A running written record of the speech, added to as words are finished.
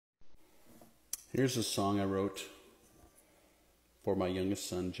Here's a song I wrote for my youngest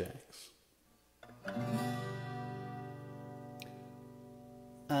son, Jax.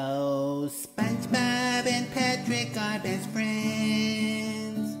 Oh, SpongeBob and Patrick are best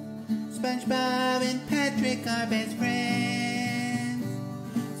friends. SpongeBob and Patrick are best friends.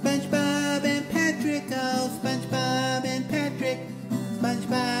 SpongeBob and Patrick, oh, SpongeBob and Patrick.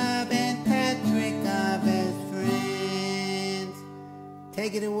 SpongeBob and Patrick are best friends.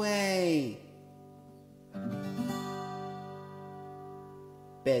 Take it away,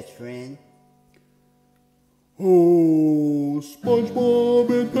 best friend. Oh, SpongeBob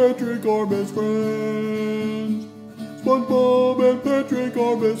and Patrick are best friends. SpongeBob and Patrick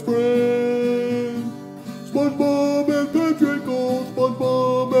are best friends. SpongeBob and Patrick, oh,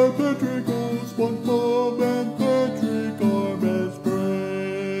 SpongeBob and Patrick, oh, SpongeBob and Patrick are best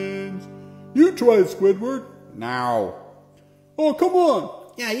friends. You try it, Squidward. No. Oh, come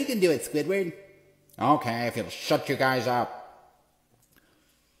on. Yeah, you can do it, Squidward. Okay, if you'll shut you guys up.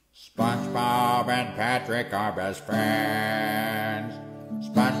 SpongeBob and Patrick are best friends.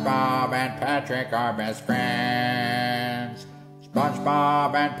 SpongeBob and Patrick are best friends.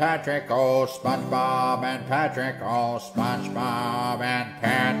 SpongeBob and Patrick, oh, SpongeBob and Patrick, oh, SpongeBob and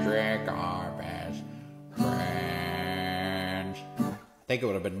Patrick are best friends. I think it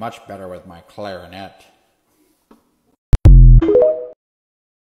would have been much better with my clarinet.